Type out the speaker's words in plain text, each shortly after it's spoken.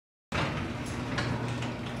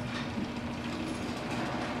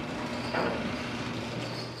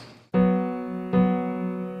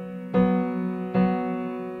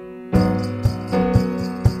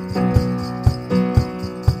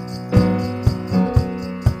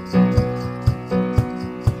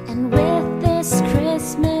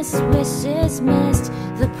Wishes missed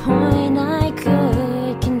the point I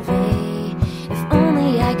could convey. If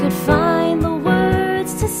only I could find the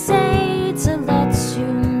words to say to let you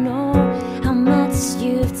know how much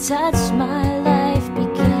you've touched my life.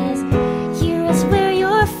 Because here is where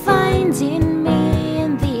you're finding me,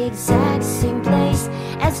 in the exact same place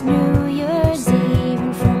as New Year's Eve.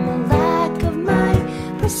 And from a lack of my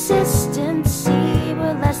persistency,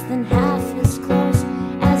 we're less than half as close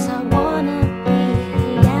as I wanna be.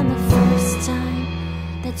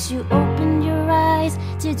 You opened your eyes,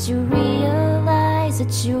 did you realize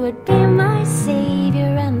that you would be my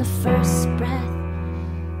savior? And the first breath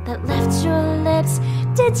that left your lips,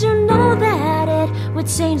 did you know that it would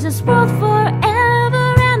change this world forever?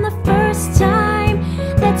 And the first time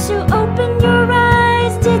that you opened your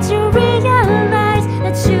eyes, did you realize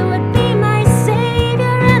that you would be my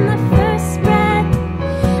savior? And the first breath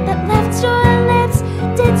that left your lips,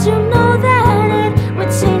 did you know that it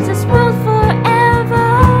would change this world forever?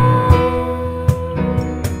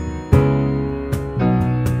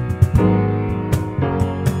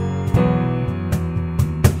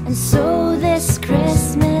 And so this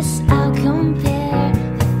Christmas